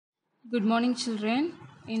Good morning, children.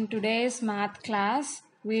 In today's math class,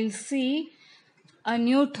 we'll see a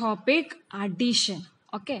new topic, addition.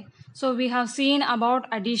 Okay, so we have seen about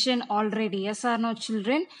addition already. Yes or no,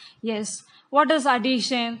 children? Yes. What is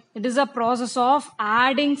addition? It is a process of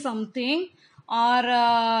adding something or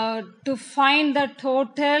to find the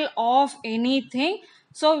total of anything.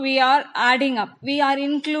 So we are adding up. We are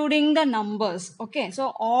including the numbers. Okay,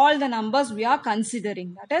 so all the numbers we are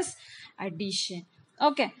considering. That is addition.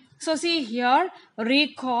 Okay, so see here,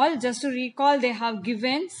 recall, just to recall, they have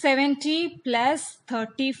given 70 plus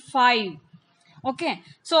 35. Okay,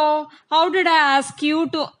 so how did I ask you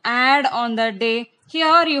to add on the day?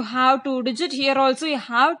 Here you have 2 digits, here also you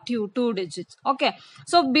have two digits. Okay,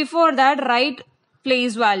 so before that, write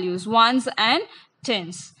place values, ones and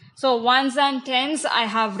tens. So ones and tens I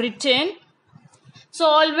have written. So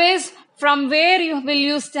always from where will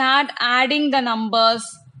you start adding the numbers?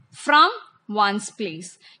 From ones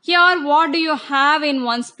place. Here what do you have in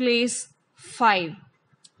ones place? 5.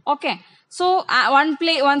 Okay. So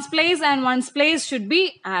ones place and ones place should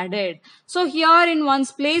be added. So here in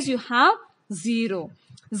ones place you have 0.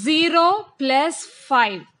 0 plus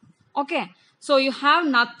 5. Okay. So you have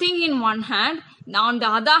nothing in one hand. Now on the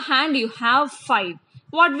other hand you have 5.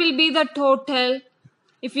 What will be the total?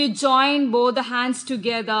 If you join both the hands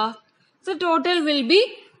together, the total will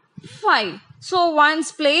be 5. So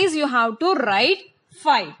ones place you have to write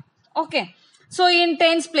 5. Okay. So in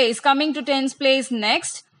tens place, coming to tens place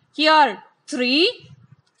next, here 3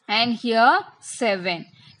 and here 7.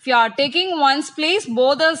 If you are taking ones place,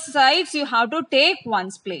 both the sides you have to take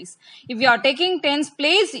ones place. If you are taking tens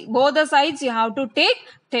place, both the sides you have to take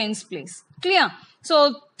tens place. Clear?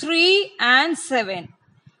 So 3 and 7.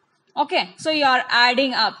 Okay, so you are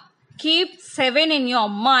adding up. Keep 7 in your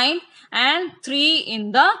mind and 3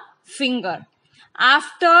 in the finger.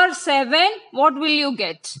 After 7, what will you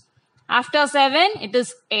get? After 7, it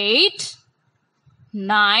is 8,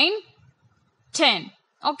 9, 10.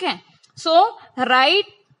 Okay, so write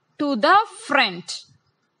to the front.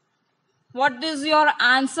 What is your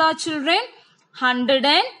answer, children?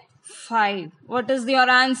 105. What is your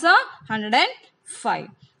answer? 105.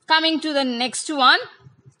 Coming to the next one.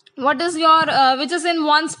 What is your, which is in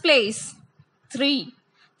ones place? 3.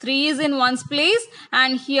 3 is in ones place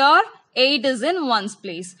and here 8 is in ones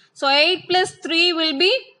place. So 8 plus 3 will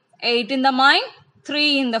be 8 in the mind,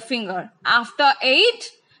 3 in the finger. After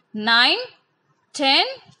 8, 9, 10,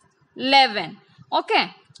 11.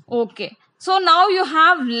 Okay. Okay. So now you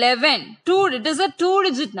have 11. It is a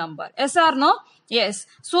 2-digit number. Yes or no? Yes.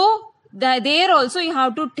 So there also you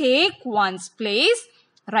have to take ones place,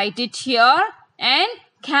 write it here and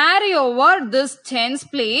carry over this tens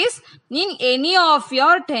place in any of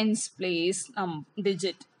your tens place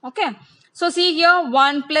digit. Okay. So see here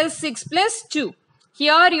 1 plus 6 plus 2.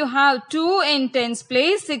 Here you have 2 in tens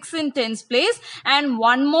place, 6 in tens place and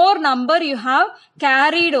one more number you have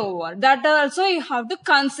carried over. That also you have to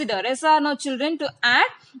consider. Yes or no, children, to add?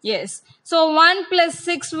 Yes. So 1 plus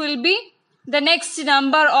 6 will be, the next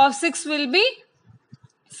number of 6 will be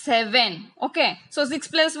 7. Okay. So 6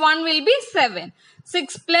 plus 1 will be 7.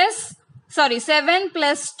 7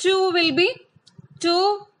 plus 2 will be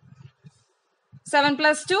 2. 7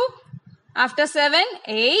 plus 2. After 7,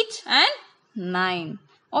 8 and 9.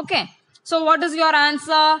 Okay. So what is your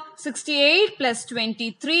answer? 68 plus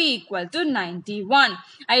 23 equal to 91.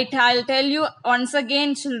 I'll tell you once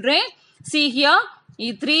again, children. See here.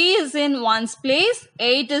 3 is in ones place.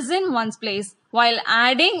 8 is in ones place. While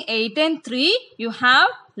adding 8 and 3, you have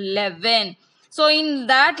 11. So in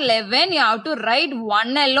that 11, you have to write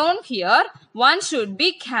 1 alone here. 1 should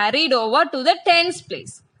be carried over to the tens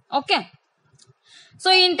place. Okay.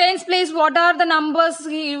 So in tens place, what are the numbers?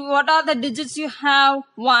 What are the digits you have?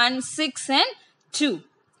 1, 6 and 2.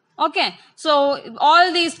 Okay. So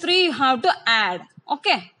all these 3 you have to add.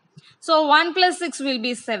 Okay. So 1 plus 6 will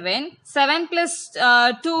be 7. 7 plus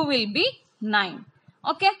 2 will be 9.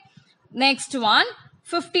 Okay. Next one.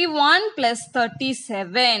 51 plus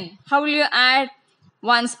 37. How will you add?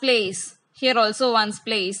 Ones place. Here also ones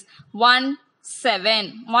place. 1,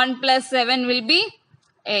 7. 1 plus 7 will be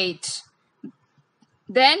 8.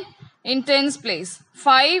 Then in tens place.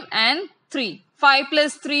 5 and 3. 5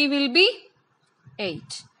 plus 3 will be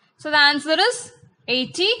 8. So the answer is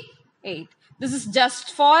 88. This is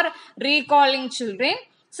just for recalling, children.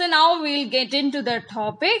 So now we will get into the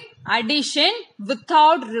topic addition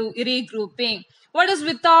without regrouping. What is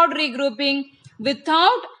without regrouping?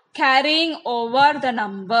 Without carrying over the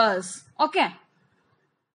numbers. Okay.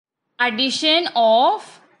 Addition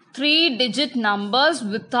of 3-digit numbers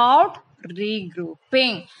without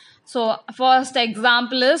regrouping. So first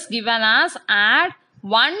example is given as add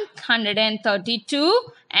 132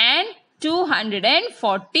 and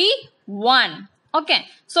 241. Okay,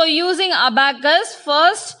 so using abacus,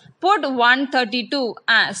 first put 132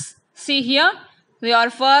 as. See here, your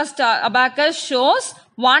first abacus shows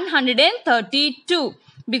 132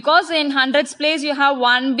 because in hundreds place you have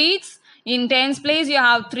 1 beads, in tens place you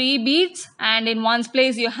have 3 beads, and in ones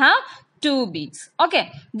place you have 2 beads.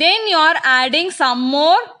 Okay, then you are adding some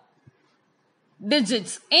more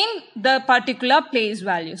digits in the particular place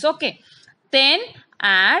values. Okay, then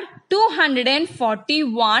add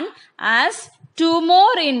 241 as 2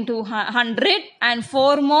 more in 200 and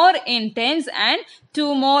 4 more in tens and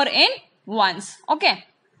 2 more in ones. Okay,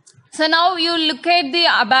 so now you look at the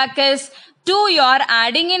abacus. 2 you are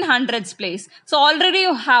adding in hundreds place. So already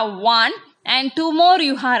you have 1 and 2 more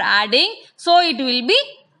you are adding. So it will be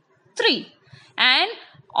 3. And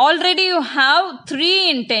already you have 3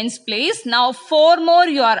 in tens place. Now 4 more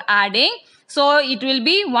you are adding. So it will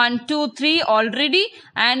be 1, 2, 3 already.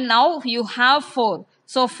 And now you have 4.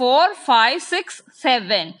 So 4, 5, 6,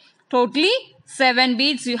 7. Totally 7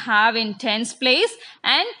 beads you have in tens place.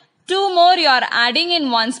 And 2 more you are adding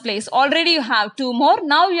in ones place. Already you have 2 more.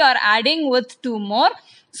 Now you are adding with 2 more.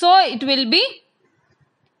 So it will be,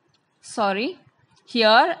 sorry,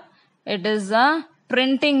 here it is a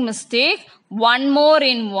printing mistake. 1 more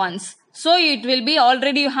in ones. So it will be,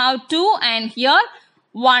 already you have 2 and here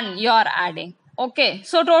 1 you are adding. Okay,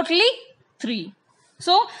 so totally 3.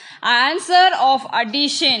 So answer of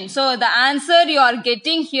addition. So the answer you are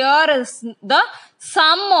getting here is the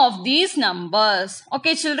sum of these numbers.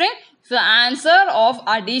 Okay children. So answer of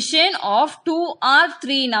addition of 2 or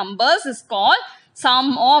 3 numbers is called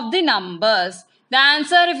sum of the numbers. The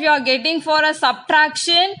answer if you are getting for a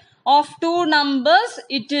subtraction of 2 numbers,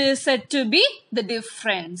 it is said to be the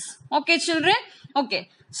difference. Okay children. Okay.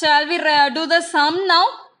 Shall we do the sum now?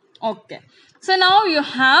 Okay. So now you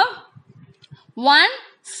have 1,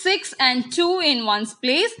 6 and 2 in ones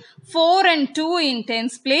place, 4 and 2 in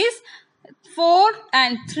tens place, 4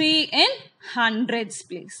 and 3 in hundreds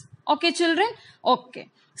place. Okay children? Okay.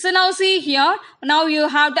 So now see here, now you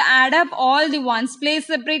have to add up all the ones place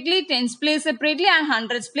separately, tens place separately and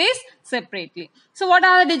hundreds place separately. So what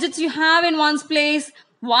are the digits you have in ones place?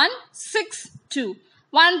 1, 6, 2.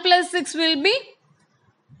 1 plus 6 will be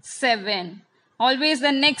 7. Always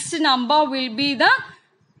the next number will be the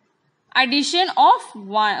addition of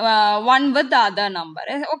one with the other number.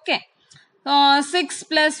 Okay. 6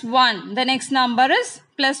 plus 1, the next number is,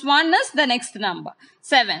 plus 1 is the next number.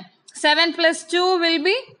 7. 7 plus 2 will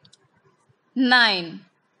be 9.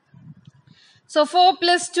 So 4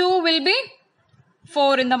 plus 2 will be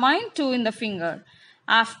 4 in the mind, 2 in the finger.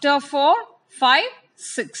 After 4, 5,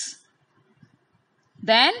 6.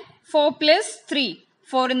 Then 4 plus 3.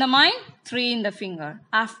 4 in the mind, 3 in the finger.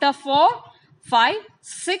 After 4, 5,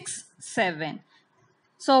 6, 7.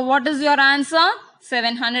 So what is your answer?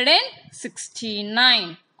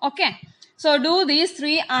 769. Okay. So do these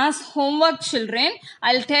 3 as homework children.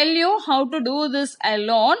 I'll tell you how to do this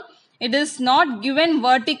alone. It is not given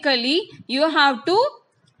vertically. You have to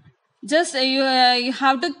just you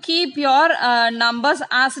have to keep your numbers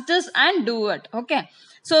as it is and do it. Okay.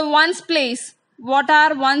 So ones place. What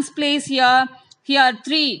are ones place here? Here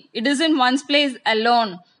 3. It is in ones place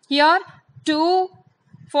alone. Here 2.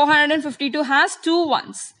 452 has 2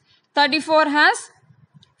 ones. 34 has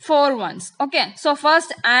 4 ones. Okay. So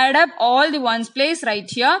first add up all the ones place right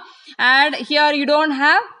here. Add here you don't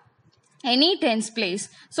have any tens place.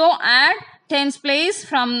 So add tens place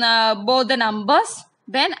from both the numbers.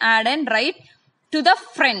 Then add and write to the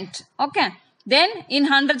front. Okay. Then in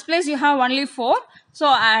hundreds place you have only 4. So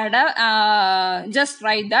add just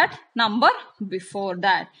write that number before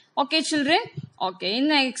that. Okay children. Okay. In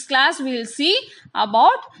next class we will see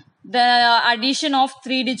about the addition of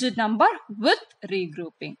 3-digit number with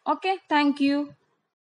regrouping. Okay. Thank you.